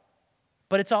God,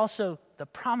 but it's also the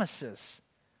promises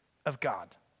of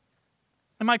God.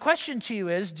 And my question to you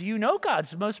is, do you know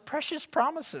God's most precious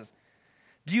promises?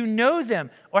 Do you know them,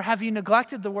 or have you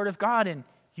neglected the word of God and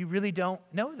you really don't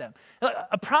know them?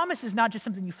 A promise is not just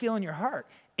something you feel in your heart.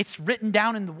 It's written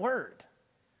down in the word.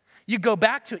 You go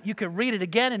back to it. You can read it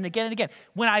again and again and again.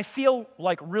 When I feel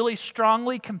like really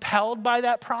strongly compelled by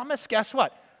that promise, guess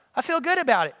what? I feel good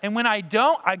about it. And when I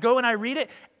don't, I go and I read it.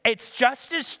 It's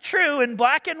just as true in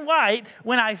black and white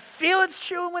when I feel it's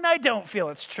true and when I don't feel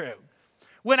it's true.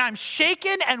 When I'm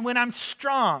shaken and when I'm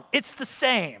strong, it's the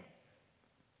same.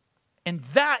 And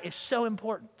that is so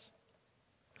important.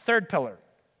 Third pillar,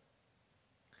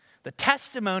 the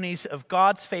testimonies of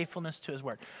God's faithfulness to his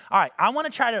word. All right, I want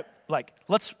to try to,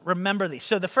 let's remember these.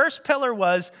 So the first pillar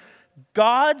was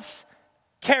God's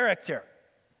character.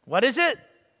 What is it?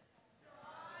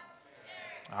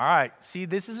 All right, see,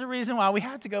 this is a reason why we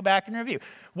have to go back and review.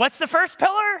 What's the first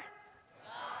pillar?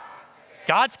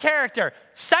 God's character.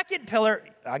 Second pillar,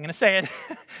 I'm going to say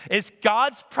it, is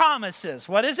God's promises.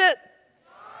 What is it?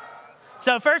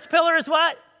 So first pillar is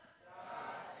what?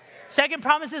 Second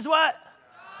promise is what?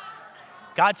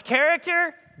 God's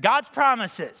character, God's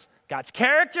promises. God's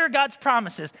character, God's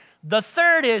promises. The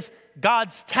third is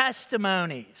God's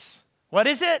testimonies. What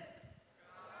is it?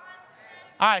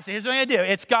 All right, so here's what I'm going to do.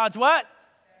 It's God's what?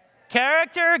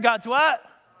 Character, God's what?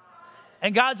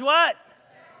 And God's what?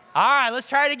 All right, let's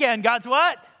try it again. God's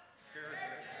what?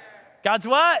 God's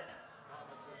what?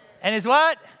 And his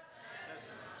what?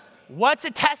 What's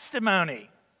a testimony?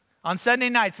 On Sunday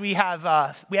nights, we have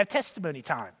testimony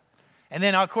time. And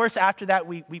then, of course, after that,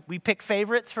 we pick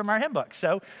favorites from our hymn book.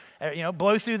 So,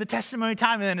 blow through the testimony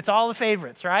time, and then it's all the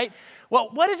favorites, right? Well,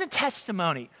 what is a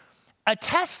testimony? A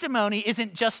testimony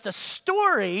isn't just a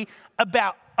story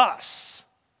about us.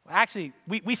 Actually,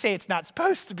 we say it's not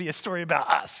supposed to be a story about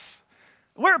us.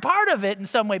 We're a part of it in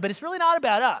some way, but it's really not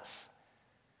about us.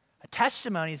 A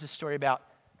testimony is a story about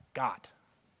God.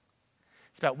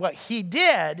 It's about what he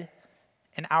did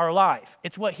in our life.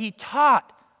 It's what he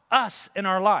taught us in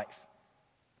our life.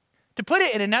 To put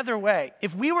it in another way,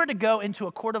 if we were to go into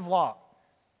a court of law,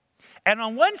 and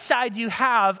on one side you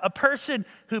have a person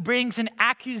who brings an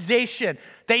accusation.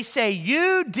 They say,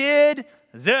 you did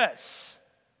this,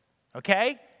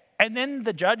 okay? And then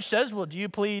the judge says, well, do you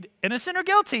plead innocent or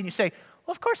guilty? And you say,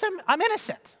 well, of course I'm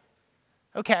innocent.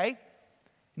 Okay.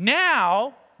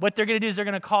 Now, what they're going to do is they're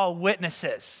going to call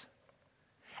witnesses.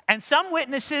 And some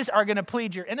witnesses are going to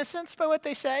plead your innocence by what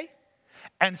they say.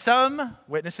 And some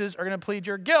witnesses are going to plead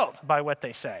your guilt by what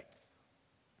they say.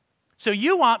 So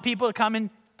you want people to come and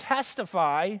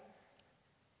testify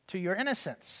to your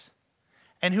innocence.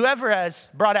 And whoever has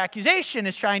brought accusation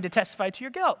is trying to testify to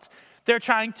your guilt. They're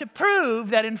trying to prove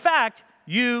that, in fact,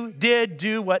 you did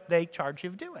do what they charge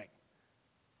you of doing.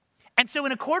 And so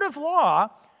in a court of law,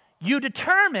 you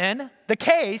determine the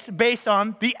case based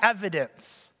on the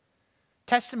evidence.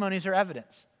 Testimonies are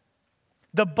evidence.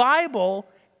 The Bible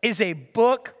is a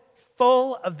book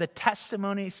full of the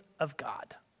testimonies of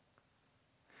God.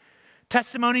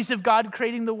 Testimonies of God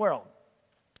creating the world.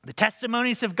 The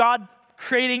testimonies of God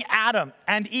creating Adam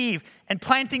and Eve and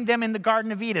planting them in the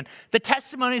Garden of Eden. The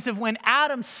testimonies of when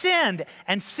Adam sinned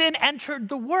and sin entered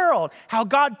the world, how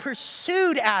God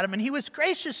pursued Adam and he was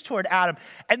gracious toward Adam.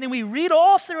 And then we read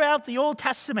all throughout the Old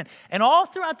Testament and all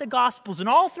throughout the Gospels and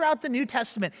all throughout the New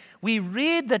Testament, we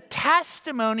read the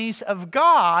testimonies of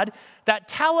God that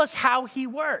tell us how he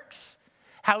works,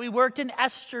 how he worked in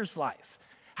Esther's life,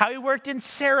 how he worked in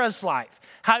Sarah's life,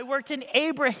 how he worked in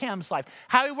Abraham's life,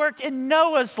 how he worked in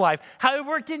Noah's life, how he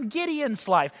worked in Gideon's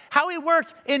life, how he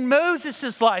worked in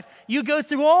Moses' life. You go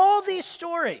through all these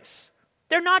stories.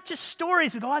 They're not just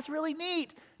stories. We go, oh, that's really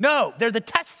neat. No, they're the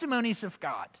testimonies of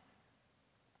God.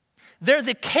 They're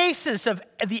the cases of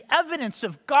the evidence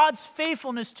of God's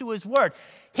faithfulness to his word.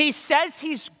 He says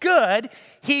he's good.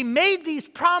 He made these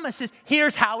promises.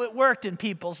 Here's how it worked in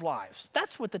people's lives.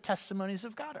 That's what the testimonies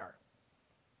of God are.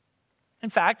 In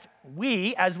fact,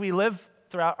 as we live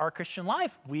throughout our Christian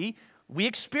life, we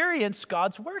experience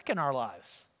God's work in our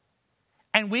lives.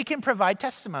 And we can provide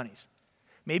testimonies.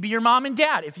 Maybe your mom and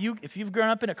dad, if you've grown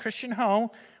up in a Christian home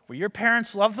where your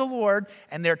parents love the Lord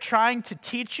and they're trying to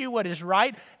teach you what is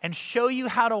right and show you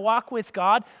how to walk with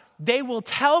God, they will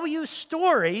tell you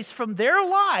stories from their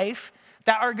life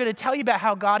that are going to tell you about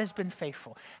how God has been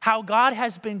faithful, how God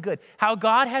has been good, how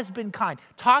God has been kind,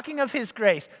 talking of his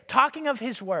grace, talking of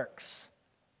his works.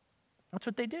 That's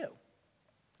what they do.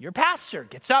 Your pastor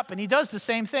gets up and he does the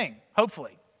same thing,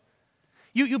 hopefully.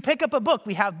 You pick up a book.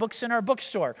 We have books in our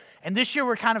bookstore. And this year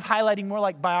we're kind of highlighting more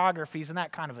like biographies and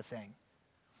that kind of a thing.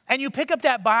 And you pick up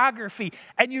that biography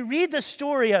and you read the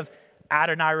story of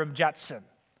Adoniram Judson,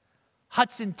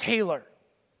 Hudson Taylor,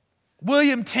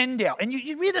 William Tyndale. And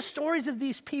you read the stories of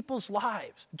these people's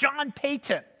lives. John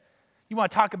Payton. You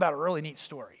want to talk about a really neat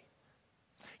story.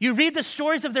 You read the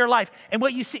stories of their life, and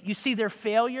what you see their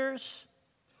failures,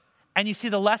 and you see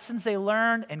the lessons they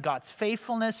learned, and God's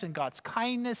faithfulness, and God's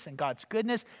kindness, and God's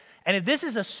goodness. And if this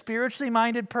is a spiritually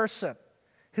minded person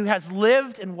who has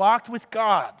lived and walked with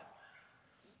God,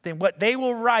 then what they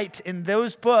will write in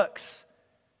those books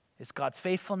is God's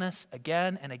faithfulness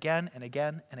again and again and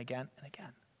again and again and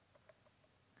again.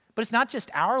 But it's not just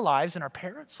our lives and our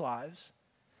parents' lives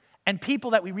and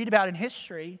people that we read about in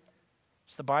history.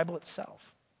 It's the Bible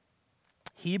itself.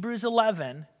 Hebrews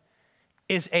 11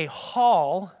 is a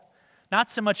hall,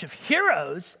 not so much of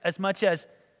heroes as much as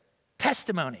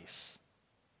testimonies,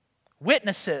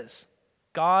 witnesses.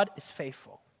 God is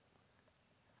faithful.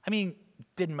 I mean,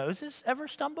 did Moses ever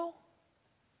stumble?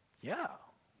 Yeah,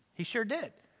 he sure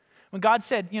did. When God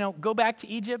said, go back to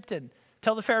Egypt and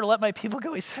tell the Pharaoh to let my people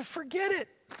go, he said, forget it.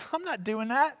 I'm not doing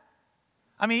that.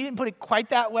 I mean, he didn't put it quite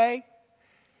that way.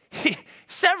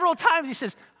 Several times he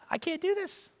says, I can't do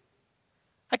this.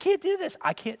 I can't do this.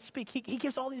 I can't speak. He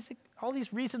gives all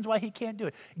these reasons why he can't do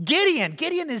it.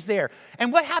 Gideon is there.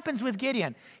 And what happens with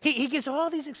Gideon? He gives all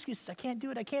these excuses. I can't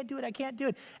do it. I can't do it. I can't do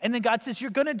it. And then God says,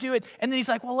 you're going to do it. And then he's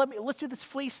like, well, let's do this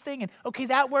fleece thing. And okay,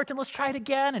 that worked. And let's try it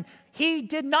again. And he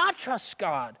did not trust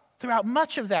God throughout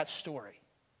much of that story.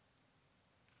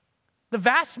 The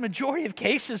vast majority of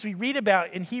cases we read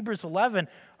about in Hebrews 11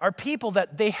 are people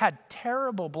that they had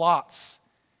terrible blots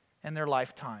in their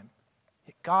lifetime.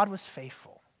 Yet God was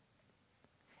faithful.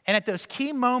 And at those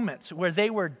key moments where they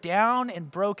were down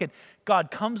and broken, God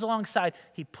comes alongside,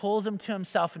 he pulls them to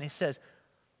himself, and he says,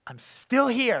 I'm still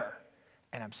here,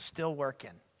 and I'm still working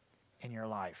in your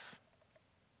life.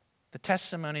 The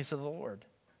testimonies of the Lord.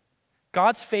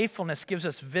 God's faithfulness gives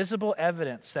us visible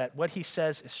evidence that what he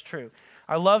says is true.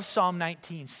 I love Psalm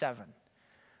 19:7.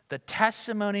 The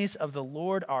testimonies of the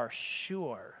Lord are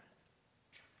sure,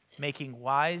 making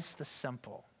wise the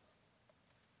simple.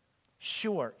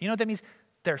 Sure. You know what that means?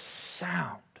 They're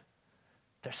sound.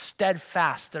 They're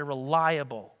steadfast. They're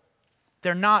reliable.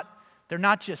 They're not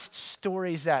just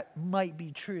stories that might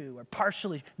be true or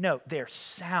partially. No, they're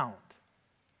sound.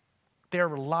 They're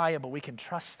reliable. We can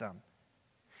trust them.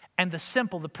 And the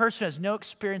simple, the person who has no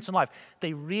experience in life,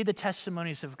 they read the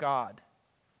testimonies of God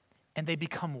and they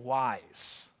become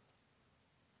wise.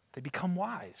 They become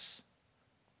wise.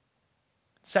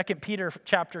 2 Peter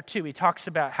chapter 2, he talks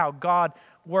about how God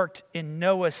worked in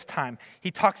Noah's time.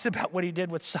 He talks about what he did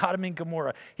with Sodom and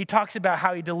Gomorrah. He talks about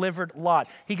how he delivered Lot.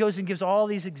 He goes and gives all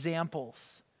these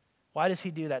examples. Why does he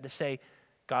do that? To say,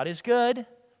 God is good,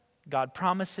 God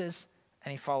promises,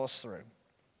 and he follows through.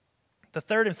 The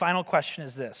third and final question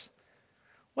is this.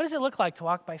 What does it look like to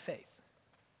walk by faith?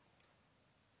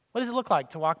 What does it look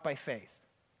like to walk by faith?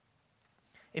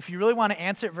 If you really want to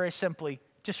answer it very simply,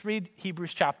 just read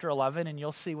Hebrews chapter 11 and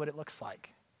you'll see what it looks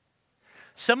like.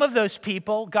 Some of those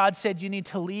people, God said, you need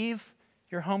to leave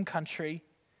your home country,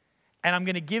 and I'm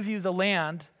going to give you the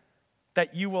land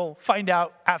that you will find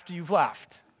out after you've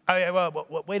left.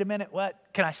 Wait a minute, what?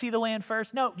 Can I see the land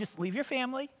first? No, just leave your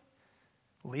family,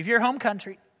 leave your home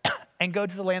country, and go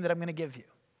to the land that I'm going to give you.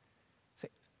 Say,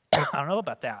 I don't know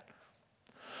about that.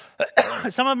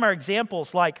 Some of them are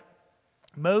examples like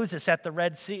Moses at the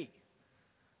Red Sea.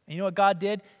 And you know what God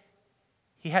did?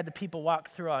 He had the people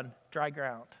walk through on dry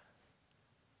ground.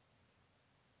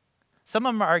 Some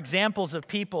of them are examples of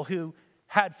people who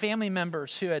had family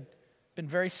members who had been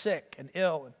very sick and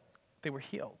ill, and they were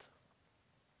healed.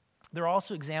 There are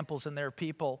also examples, and there are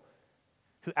people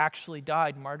who actually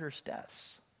died martyrs'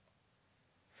 deaths.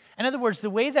 In other words, the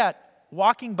way that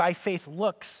walking by faith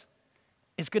looks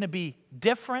is going to be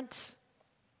different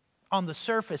on the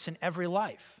surface in every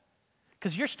life.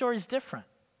 Because your story is different.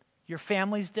 Your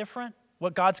family's different.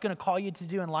 What God's going to call you to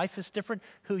do in life is different.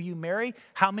 Who you marry,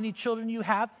 how many children you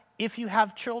have, if you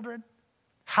have children,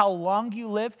 how long you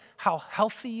live, how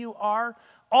healthy you are.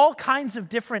 All kinds of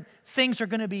different things are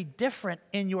going to be different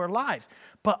in your lives.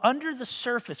 But under the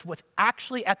surface, what's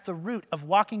actually at the root of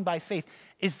walking by faith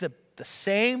is the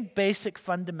same basic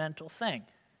fundamental thing.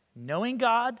 Knowing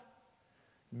God,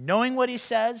 knowing what he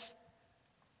says,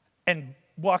 and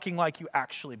walking like you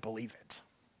actually believe it.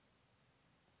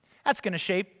 That's going to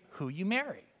shape who you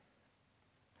marry.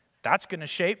 That's going to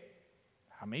shape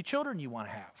how many children you want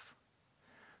to have.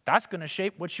 That's going to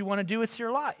shape what you want to do with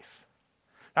your life.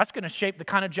 That's going to shape the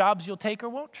kind of jobs you'll take or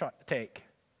won't take.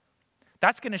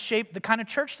 That's going to shape the kind of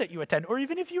church that you attend, or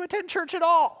even if you attend church at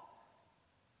all.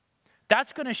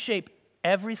 That's going to shape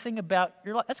everything about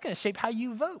your life. That's going to shape how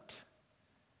you vote.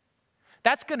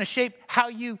 That's going to shape how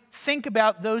you think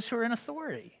about those who are in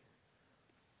authority.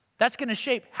 That's going to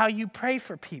shape how you pray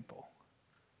for people.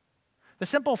 The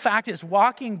simple fact is,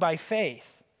 walking by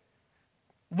faith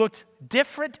looked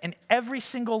different in every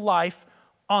single life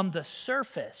on the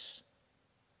surface,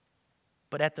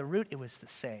 but at the root it was the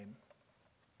same.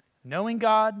 Knowing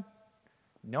God,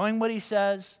 knowing what He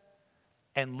says,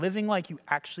 and living like you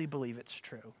actually believe it's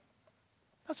true.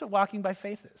 That's what walking by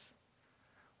faith is.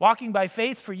 Walking by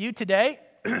faith for you today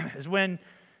is when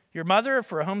your mother,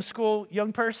 for a homeschool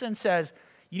young person, says,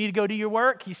 you need to go do your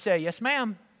work. You say, yes,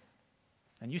 ma'am.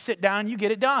 And you sit down and you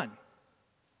get it done.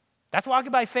 That's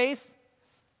walking by faith?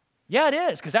 Yeah, it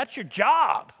is, because that's your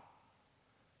job.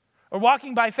 Or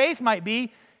walking by faith might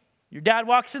be, your dad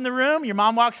walks in the room, your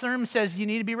mom walks in the room and says, you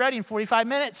need to be ready in 45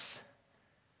 minutes.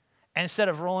 And instead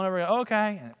of rolling over,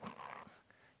 okay,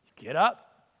 you get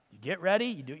up, you get ready,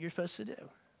 you do what you're supposed to do.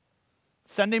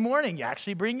 Sunday morning, you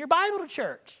actually bring your Bible to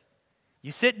church.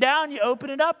 You sit down, you open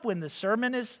it up when the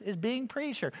sermon is being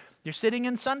preached, or you're sitting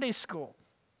in Sunday school.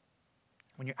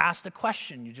 When you're asked a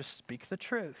question, you just speak the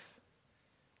truth.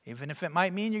 Even if it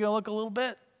might mean you're going to look a little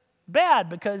bit bad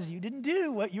because you didn't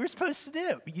do what you were supposed to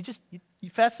do. But you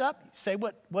fess up, you say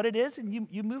what it is, and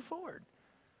you move forward.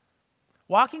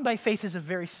 Walking by faith is a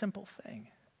very simple thing.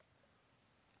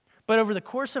 But over the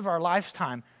course of our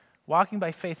lifetime, walking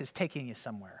by faith is taking you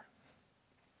somewhere.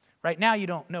 Right now, you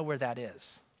don't know where that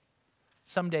is.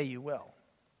 Someday you will.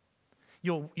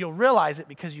 You'll realize it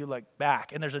because you look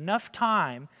back. And there's enough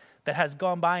time that has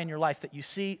gone by in your life that you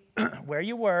see where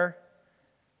you were,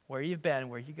 where you've been,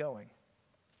 where you're going.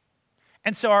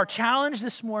 And so our challenge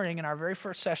this morning in our very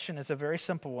first session is a very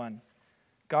simple one.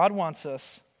 God wants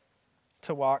us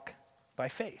to walk by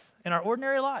faith in our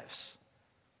ordinary lives.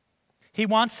 He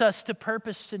wants us to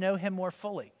purpose to know Him more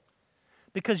fully,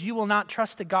 because you will not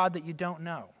trust a God that you don't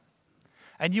know.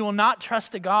 And you will not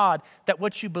trust a God that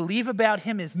what you believe about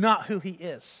Him is not who He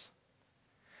is.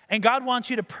 And God wants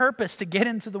you to purpose to get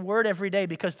into the Word every day,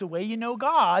 because the way you know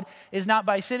God is not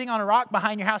by sitting on a rock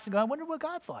behind your house and going, I wonder what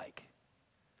God's like.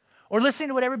 Or listening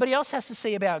to what everybody else has to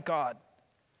say about God.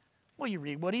 Well, you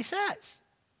read what He says.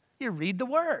 You read the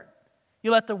Word.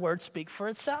 You let the Word speak for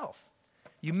itself.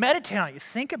 You meditate on it. You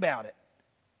think about it.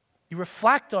 You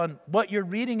reflect on what you're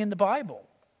reading in the Bible.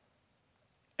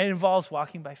 It involves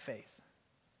walking by faith.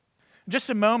 In just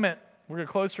a moment, we're going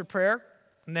to close for prayer.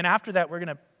 And then after that, we're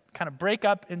going to kind of break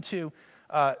up into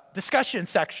discussion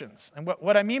sections. And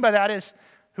what I mean by that is,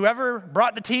 whoever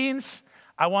brought the teens,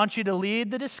 I want you to lead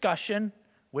the discussion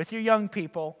with your young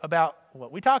people about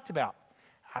what we talked about.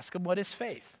 Ask them, what is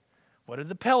faith? What are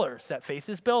the pillars that faith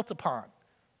is built upon?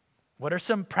 What are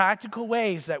some practical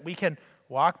ways that we can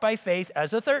walk by faith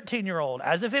as a 13-year-old,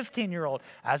 as a 15-year-old,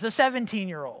 as a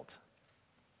 17-year-old?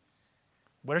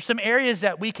 What are some areas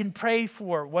that we can pray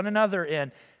for one another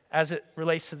in as it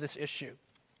relates to this issue?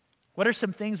 What are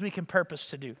some things we can purpose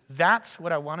to do? That's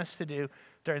what I want us to do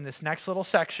during this next little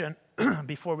section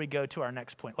before we go to our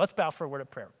next point. Let's bow for a word of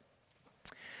prayer.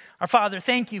 Our Father,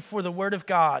 thank you for the Word of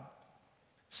God.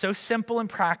 So simple and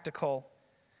practical,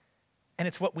 and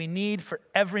it's what we need for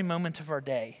every moment of our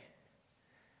day.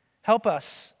 Help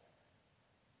us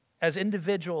as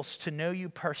individuals to know you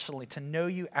personally, to know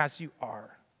you as you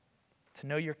are, to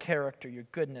know your character, your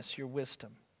goodness, your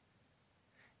wisdom,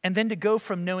 and then to go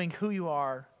from knowing who you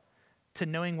are to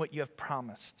knowing what you have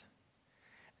promised,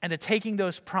 and to taking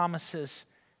those promises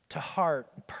to heart,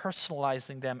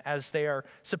 personalizing them as they are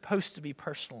supposed to be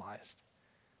personalized.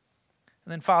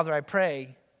 And then, Father, I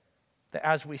pray that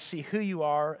as we see who you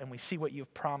are and we see what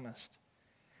you've promised,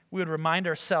 we would remind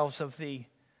ourselves of the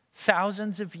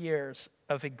thousands of years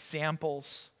of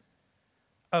examples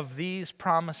of these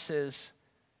promises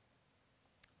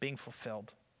being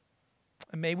fulfilled.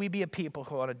 And may we be a people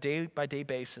who on a day-by-day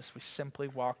basis, we simply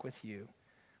walk with you.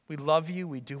 We love you.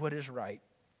 We do what is right.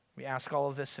 We ask all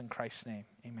of this in Christ's name.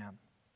 Amen.